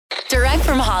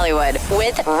from Hollywood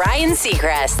with Ryan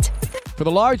Seacrest. For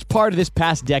the large part of this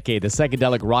past decade, the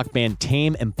psychedelic rock band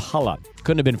Tame Impala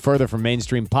couldn't have been further from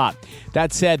mainstream pop.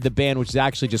 That said, the band, which is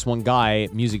actually just one guy,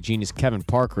 music genius Kevin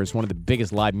Parker, is one of the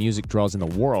biggest live music draws in the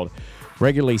world,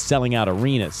 regularly selling out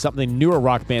arenas, something newer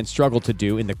rock bands struggle to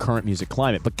do in the current music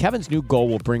climate. But Kevin's new goal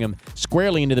will bring him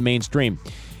squarely into the mainstream.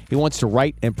 He wants to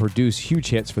write and produce huge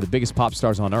hits for the biggest pop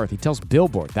stars on earth. He tells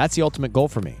Billboard, "That's the ultimate goal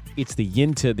for me. It's the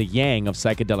yin to the yang of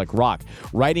psychedelic rock.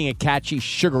 Writing a catchy,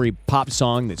 sugary pop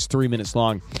song that's 3 minutes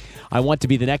long. I want to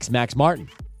be the next Max Martin."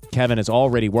 Kevin has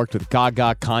already worked with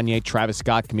Gaga, Kanye, Travis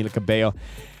Scott, Camila Cabello,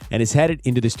 and is headed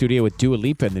into the studio with Dua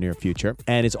Lipa in the near future.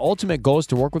 And his ultimate goal is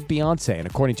to work with Beyonce. And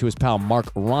according to his pal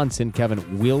Mark Ronson,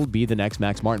 Kevin will be the next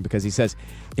Max Martin because he says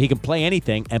he can play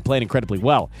anything and play it incredibly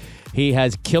well. He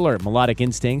has killer melodic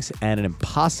instincts and an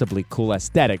impossibly cool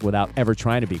aesthetic without ever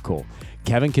trying to be cool.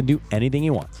 Kevin can do anything he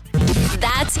wants.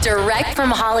 That's direct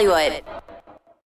from Hollywood.